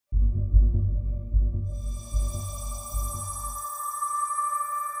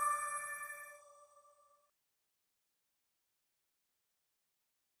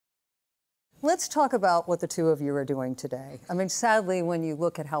Let's talk about what the two of you are doing today. I mean, sadly, when you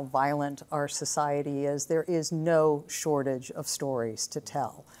look at how violent our society is, there is no shortage of stories to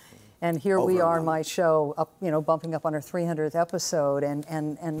tell. And here we are on my show, up, bumping up on our 300th episode,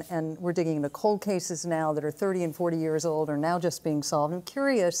 and we're digging into cold cases now that are 30 and 40 years old, are now just being solved. I'm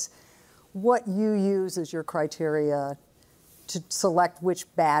curious what you use as your criteria to select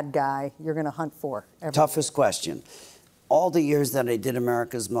which bad guy you're going to hunt for. Toughest question. All the years that I did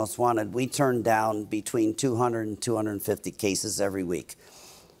America's Most Wanted, we turned down between 200 and 250 cases every week.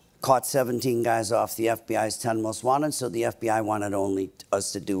 Caught 17 guys off the FBI's 10 Most Wanted, so the FBI wanted only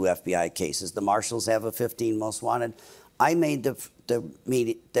us to do FBI cases. The marshals have a 15 Most Wanted. I made the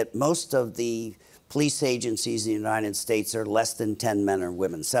meeting that most of the police agencies in the United States are less than 10 men or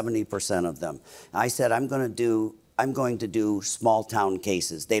women, 70% of them. I said, I'm going to do small town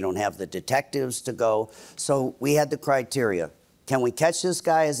cases. They don't have the detectives to go. So we had the criteria. Can we catch this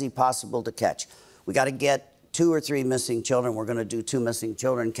guy? Is he possible to catch? We got to get 2 or 3 missing children. We're going to do 2 missing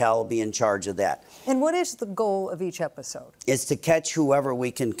children. Cal will be in charge of that. And what is the goal of each episode? It's to catch whoever we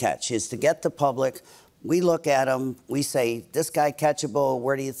can catch. It's to get the public. We look at them. We say, this guy catchable.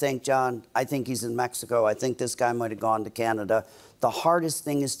 Where do you think, John? I think he's in Mexico. I think this guy might have gone to Canada. The hardest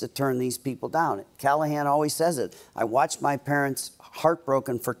thing is to turn these people down. Callahan always says it. I watched my parents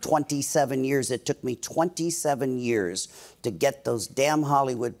heartbroken for 27 years. It took me 27 years to get those damn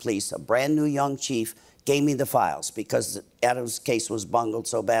Hollywood police, a brand new young chief, gave me the files because Adam's case was bungled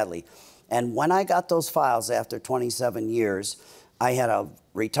so badly. And when I got those files after 27 years, I had a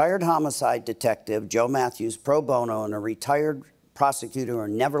retired homicide detective, Joe Matthews, pro bono, and a retired prosecutor who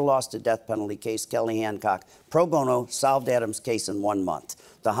never lost a death penalty case, Kelly Hancock, pro bono, solved Adam's case in 1 month.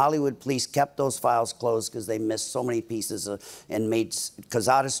 The Hollywood police kept those files closed because they missed so many pieces and made, because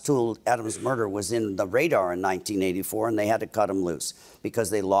Otis Toole, Adam's murder, was in the radar in 1984, and they had to cut him loose because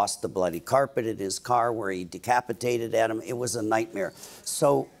they lost the bloody carpet in his car where he decapitated Adam. It was a nightmare.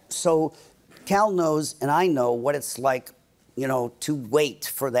 So Cal knows, and I know what it's like, to wait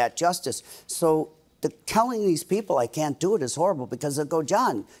for that justice. So telling these people I can't do it is horrible because they'll go,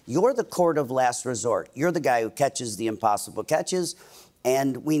 John, you're the court of last resort. You're the guy who catches the impossible catches,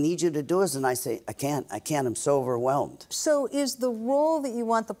 and we need you to do this. And I say, I can't. I'm so overwhelmed. So is the role that you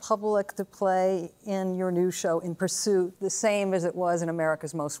want the public to play in your new show, In Pursuit, the same as it was in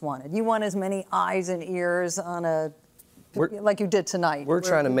America's Most Wanted? You want as many eyes and ears on like you did tonight. We're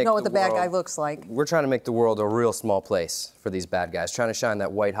trying to make know what the bad guy looks like. We're trying to make the world a real small place for these bad guys, trying to shine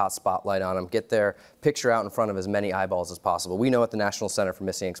that white hot spotlight on them, get their picture out in front of as many eyeballs as possible. We know at the National Center for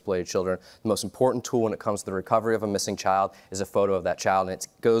Missing and Exploited Children, the most important tool when it comes to the recovery of a missing child is a photo of that child, and it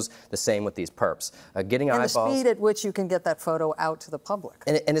goes the same with these perps. Getting eyeballs. And the speed at which you can get that photo out to the public.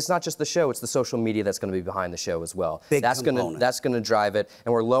 And it's not just the show, it's the social media that's going to be behind the show as well. That's going to drive it,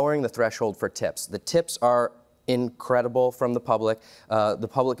 and we're lowering the threshold for tips. The tips are incredible from the public. The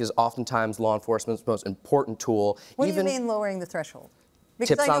public is oftentimes law enforcement's most important tool. What do you mean lowering the threshold?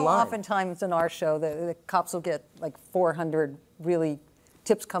 Because tips I know online. Oftentimes in our show, the cops will get like 400 really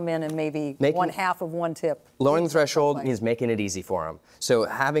tips come in and maybe one half of one tip. Lowering the threshold means making it easy for them. So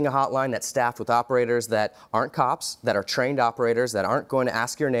having a hotline that's staffed with operators that aren't cops, that are trained operators, that aren't going to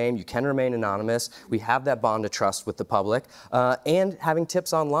ask your name, you can remain anonymous. We have that bond of trust with the public, and having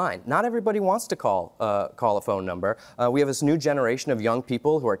tips online. Not everybody wants to call a phone number. We have this new generation of young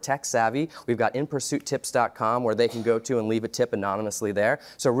people who are tech savvy. We've got inpursuittips.com where they can go to and leave a tip anonymously there.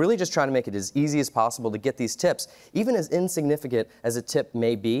 So really just trying to make it as easy as possible to get these tips. Even as insignificant as a tip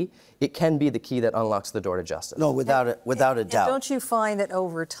may be, it can be the key that unlocks the door to justice. No, without a doubt. Don't you find that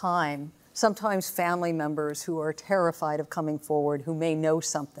over time, sometimes family members who are terrified of coming forward, who may know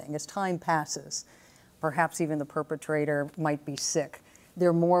something, as time passes, perhaps even the perpetrator might be sick,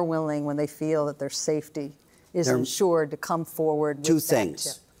 they're more willing when they feel that their safety is ensured to come forward with two that things.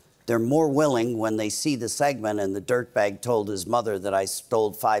 tip? They're more willing when they see the segment and the dirtbag told his mother that I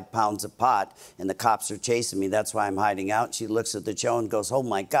stole 5 pounds of pot and the cops are chasing me. That's why I'm hiding out. She looks at the show and goes, oh,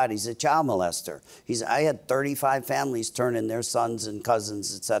 my God, he's a child molester. I had 35 families turn in their sons and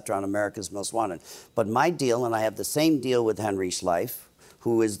cousins, et cetera, on America's Most Wanted. But my deal, and I have the same deal with Henry Schleif,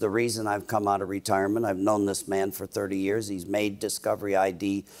 who is the reason I've come out of retirement. I've known this man for 30 years. He's made Discovery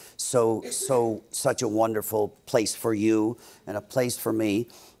ID such a wonderful place for you and a place for me.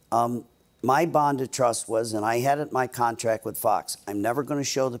 My bond of trust was, and I had it in my contract with Fox, I'm never going to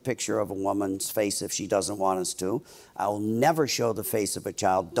show the picture of a woman's face if she doesn't want us to. I will never show the face of a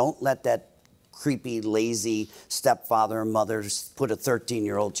child. Don't let that creepy, lazy stepfather or mother put a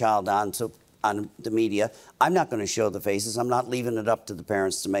 13-year-old child on the media. I'm not going to show the faces. I'm not leaving it up to the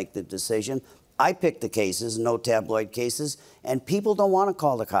parents to make the decision. I pick the cases, no tabloid cases, and people don't want to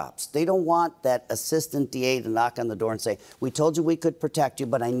call the cops. They don't want that assistant DA to knock on the door and say, we told you we could protect you,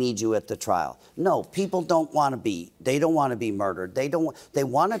 but I need you at the trial. No, people don't want to be, they don't want to be murdered. They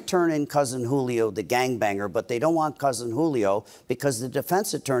want to turn in Cousin Julio, the gangbanger, but they don't want Cousin Julio because the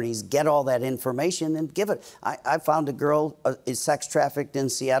defense attorneys get all that information and give it. I found a girl, sex trafficked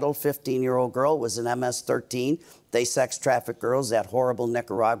in Seattle, 15-year-old girl, was an MS-13. They sex traffic girls, that horrible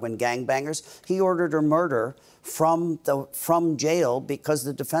Nicaraguan gangbangers. He ordered her murder from jail because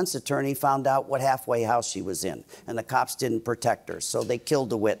the defense attorney found out what halfway house she was in, and the cops didn't protect her, so they killed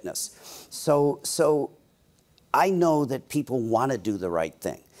the witness. So I know that people want to do the right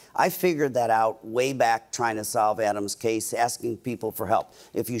thing. I figured that out way back trying to solve Adam's case, asking people for help.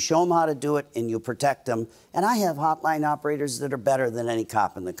 If you show them how to do it and you protect them, and I have hotline operators that are better than any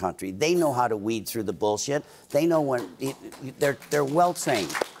cop in the country. They know how to weed through the bullshit. They know when they're well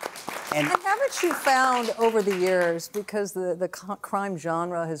trained. And haven't you found over the years, because the crime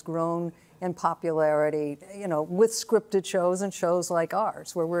genre has grown in popularity, you know, with scripted shows and shows like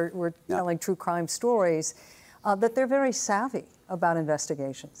ours, where we're telling true crime stories, that they're very savvy about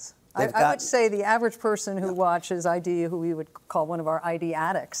investigations. I would say the average person who watches ID, who we would call one of our ID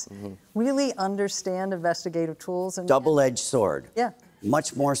addicts, really understand investigative tools. And double-edged sword. Yeah.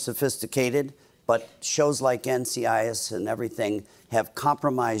 Much more sophisticated, but shows like NCIS and everything have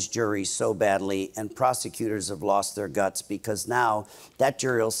compromised juries so badly, and prosecutors have lost their guts because now that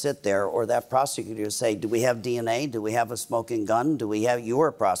jury will sit there, or that prosecutor will say, do we have DNA? Do we have a smoking gun? Do we have, you're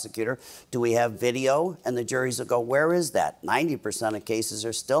a prosecutor, do we have video? And the juries will go, where is that? 90% of cases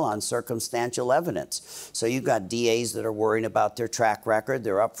are still on circumstantial evidence. So you've got DAs that are worrying about their track record.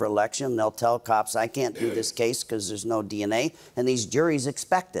 They're up for election. They'll tell cops, I can't do this case because there's no DNA. And these juries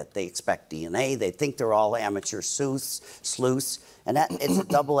expect it. They expect DNA. They think they're all amateur sleuths. And that, it's a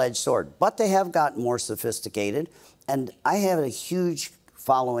double-edged sword. But they have gotten more sophisticated. And I have a huge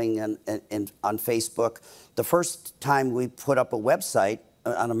following on Facebook. The first time we put up a website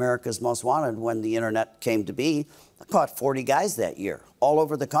on America's Most Wanted, when the internet came to be, I caught 40 guys that year, all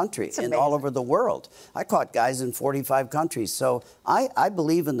over the country and all over the world. I caught guys in 45 countries. So I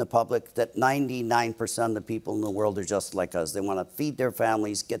believe in the public that 99% of the people in the world are just like us. They want to feed their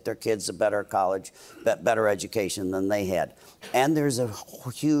families, get their kids a better college, better education than they had. And there's a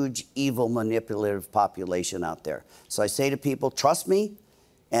huge, evil, manipulative population out there. So I say to people, trust me,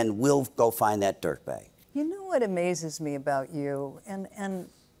 and we'll go find that dirtbag. You know what amazes me about you, and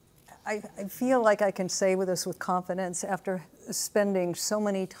I feel like I can say this with confidence after spending so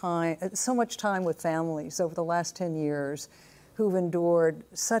much time with families over the last 10 years who've endured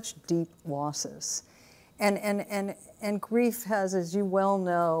such deep losses. And grief has, as you well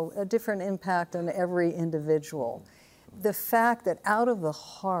know, a different impact on every individual. The fact that out of the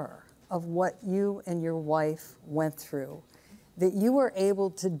horror of what you and your wife went through, that you were able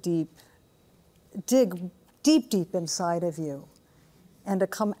to dig deep inside of you, and to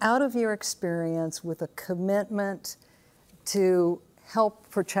come out of your experience with a commitment to help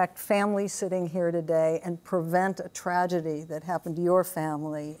protect families sitting here today and prevent a tragedy that happened to your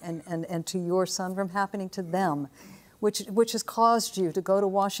family and to your son from happening to them, which has caused you to go to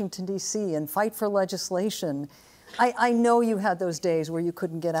Washington, D.C. and fight for legislation. I know you had those days where you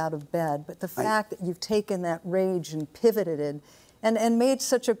couldn't get out of bed, but the fact that you've taken that rage and pivoted it and made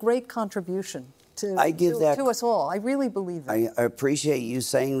such a great contribution to us all. I really believe that. I appreciate you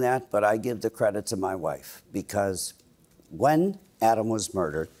saying that, but I give the credit to my wife, because when Adam was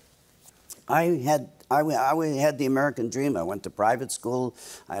murdered, I had the American dream. I went to private school.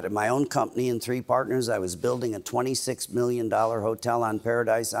 I had my own company and 3 partners. I was building a $26 million hotel on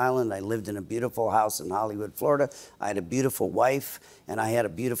Paradise Island. I lived in a beautiful house in Hollywood, Florida. I had a beautiful wife, and I had a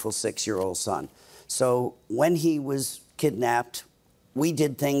beautiful 6-year-old son. So when he was kidnapped, we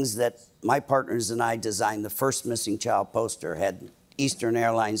did things that my partners and I designed. The first missing child poster, had Eastern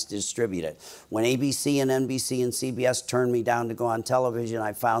Airlines distribute it. When ABC and NBC and CBS turned me down to go on television,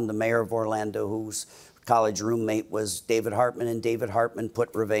 I found the mayor of Orlando, whose college roommate was David Hartman, and David Hartman put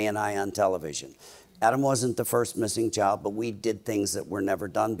Reve and I on television. Adam wasn't the first missing child, but we did things that were never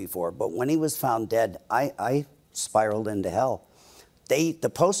done before. But when he was found dead, I spiraled into hell.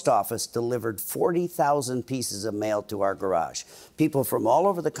 The post office delivered 40,000 pieces of mail to our garage. People from all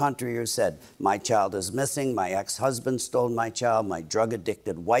over the country who said, my child is missing, my ex-husband stole my child, my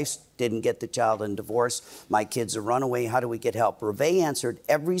drug-addicted wife didn't get the child in divorce, my kid's a runaway, how do we get help? Reve answered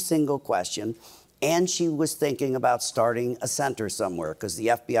every single question, and she was thinking about starting a center somewhere because the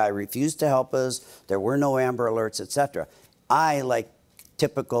FBI refused to help us, there were no Amber Alerts, etc. I, like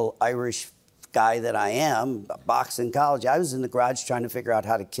typical Irish guy that I am, boxing college, I was in the garage trying to figure out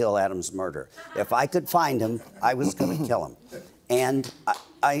how to kill Adam's murderer. If I could find him, I was going to kill him. And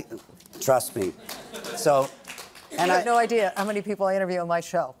I trust me. So, and I have no idea how many people I interview on my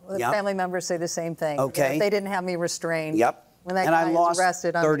show. Yep. Family members say the same thing. Okay. If they didn't have me restrained. Yep. When that and guy I lost is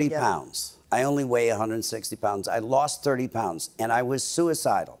arrested, 30 pounds. I only weigh 160 pounds. I lost 30 pounds, and I was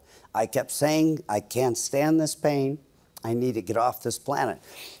suicidal. I kept saying, I can't stand this pain. I need to get off this planet.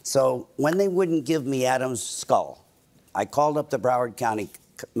 So when they wouldn't give me Adam's skull, I called up the Broward County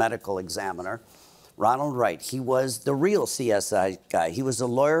medical examiner, Ronald Wright. He was the real CSI guy. He was a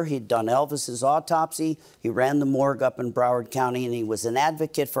lawyer. He'd done Elvis's autopsy. He ran the morgue up in Broward County, and he was an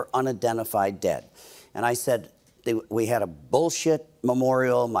advocate for unidentified dead. And I said, we had a bullshit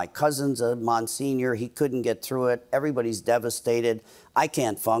memorial. My cousin's a Monsignor. He couldn't get through it. Everybody's devastated. I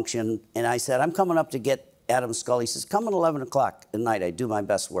can't function. And I said, I'm coming up to get Adam's skull. He says, come at 11 o'clock at night. I do my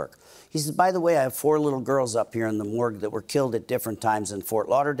best work. He says, by the way, I have 4 little girls up here in the morgue that were killed at different times in Fort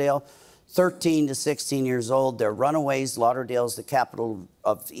Lauderdale, 13 to 16 years old. They're runaways. Lauderdale's the capital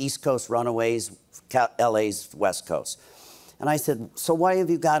of East Coast runaways, LA's West Coast. And I said, so why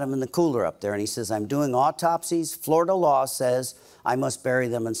have you got them in the cooler up there? And he says, I'm doing autopsies. Florida law says I must bury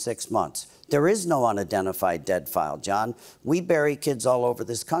them in 6 months. There is no unidentified dead file, John. We bury kids all over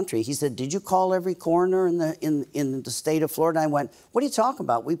this country. He said, did you call every coroner in the state of Florida? I went, what are you talking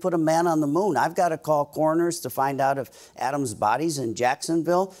about? We put a man on the moon. I've got to call coroners to find out if Adam's body's in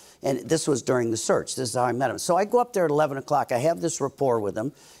Jacksonville. And this was during the search. This is how I met him. So I go up there at 11 o'clock. I have this rapport with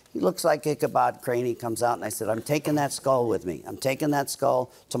him. He looks like Ichabod Crane. He comes out, and I said, I'm taking that skull with me. I'm taking that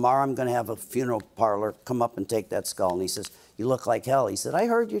skull. Tomorrow I'm going to have a funeral parlor. Come up and take that skull. And he says, you look like hell. He said, I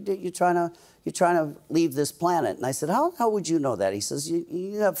heard you're trying to leave this planet. And I said, how would you know that? He says,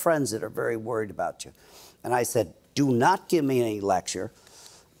 you have friends that are very worried about you. And I said, do not give me any lecture.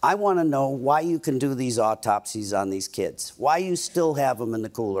 I want to know why you can do these autopsies on these kids, why you still have them in the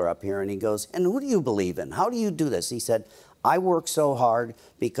cooler up here. And he goes, and who do you believe in? How do you do this? He said, I work so hard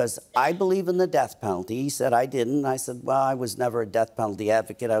because I believe in the death penalty. He said, I didn't. I said, well, I was never a death penalty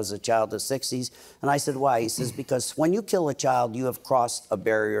advocate. I was a child of the 60s. And I said, why? He says, because when you kill a child, you have crossed a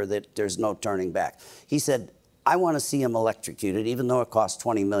barrier that there's no turning back. He said, I want to see him electrocuted, even though it costs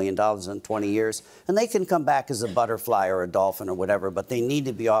 $20 million in 20 years. And they can come back as a butterfly or a dolphin or whatever, but they need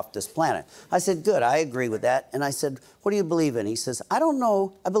to be off this planet. I said, good, I agree with that. And I said, what do you believe in? He says, I don't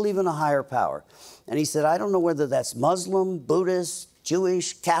know. I believe in a higher power. And he said, I don't know whether that's Muslim, Buddhist,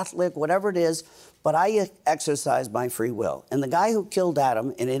 Jewish, Catholic, whatever it is, but I exercise my free will. And the guy who killed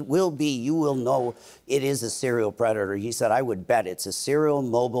Adam, and it will be, you will know it is a serial predator. He said, I would bet it's a serial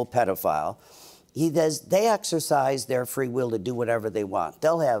mobile pedophile. They exercise their free will to do whatever they want.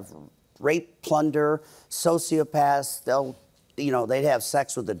 They'll have rape, plunder, sociopaths. They'd have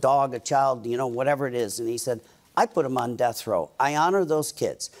sex with a dog, a child, whatever it is. And he said, I put them on death row. I honor those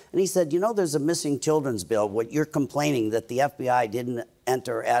kids. And he said, there's a missing children's bill. What you're complaining that the FBI didn't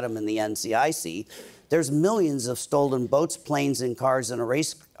enter Adam in the NCIC. There's millions of stolen boats, planes, and cars and a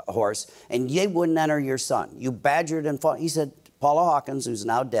racehorse, and they wouldn't enter your son. You badgered and fought. He said, Paula Hawkins, who's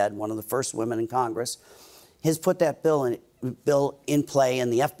now dead, one of the first women in Congress, has put that bill in play,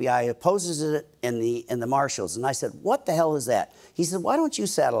 and the FBI opposes it, and the marshals. And I said, what the hell is that? He said, why don't you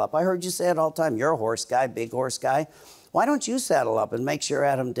saddle up? I heard you say it all the time. You're a horse guy, big horse guy. Why don't you saddle up and make sure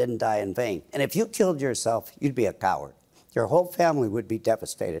Adam didn't die in vain? And if you killed yourself, you'd be a coward. Your whole family would be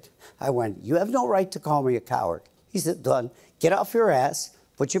devastated. I went, you have no right to call me a coward. He said, Dunn, get off your ass,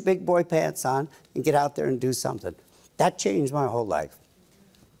 put your big boy pants on, and get out there and do something. That changed my whole life.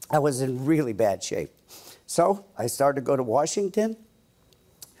 I was in really bad shape. So I started to go to Washington.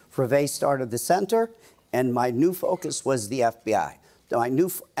 Freve started the center, and my new focus was the FBI. My new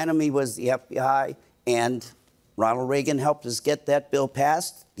enemy was the FBI, and Ronald Reagan helped us get that bill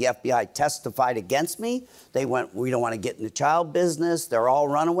passed. The FBI testified against me. They went, we don't want to get in the child business. They're all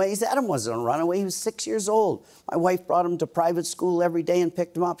runaways. Adam wasn't a runaway. He was 6 years old. My wife brought him to private school every day and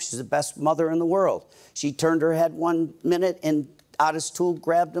picked him up. She's the best mother in the world. She turned her head 1 minute and out of stool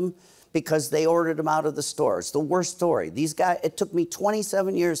grabbed him because they ordered him out of the store. It's the worst story. These guys, it took me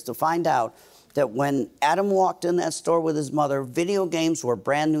 27 years to find out that when Adam walked in that store with his mother, video games were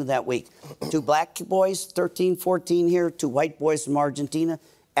brand new that week. 2 black boys, 13, 14 here, 2 white boys from Argentina.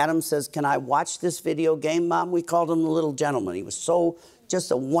 Adam says, can I watch this video game, Mom? We called him the little gentleman. He was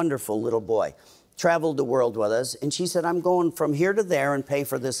just a wonderful little boy. Traveled the world with us. And she said, I'm going from here to there and pay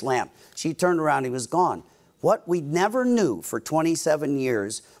for this lamp. She turned around, he was gone. What we never knew for 27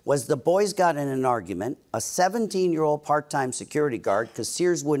 years was the boys got in an argument, a 17-year-old part-time security guard, because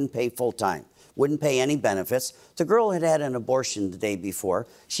Sears wouldn't pay full-time. wouldn't pay any benefits. The girl had had an abortion the day before.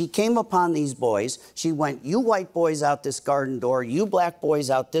 She came upon these boys. She went, you white boys out this garden door, you black boys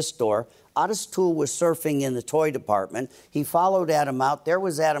out this door. Otis Toole was surfing in the toy department. He followed Adam out. There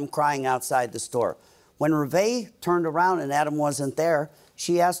was Adam crying outside the store. When Reve turned around and Adam wasn't there,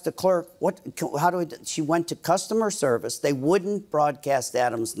 she asked the clerk, she went to customer service. They wouldn't broadcast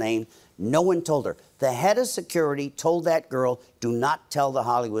Adam's name. No one told her. The head of security told that girl, do not tell the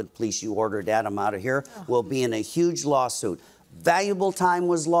Hollywood police you ordered Adam out of here. We'll be in a huge lawsuit. Valuable time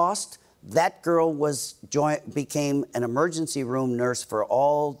was lost. That girl became an emergency room nurse for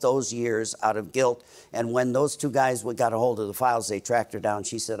all those years out of guilt. And when those two guys got a hold of the files, they tracked her down.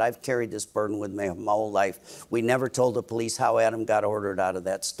 She said, I've carried this burden with me my whole life. We never told the police how Adam got ordered out of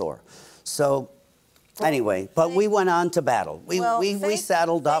that store. So anyway, but we went on to battle. We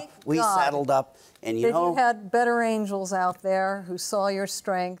saddled up. We saddled up. And you know, you had better angels out there who saw your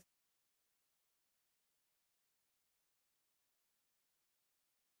strength.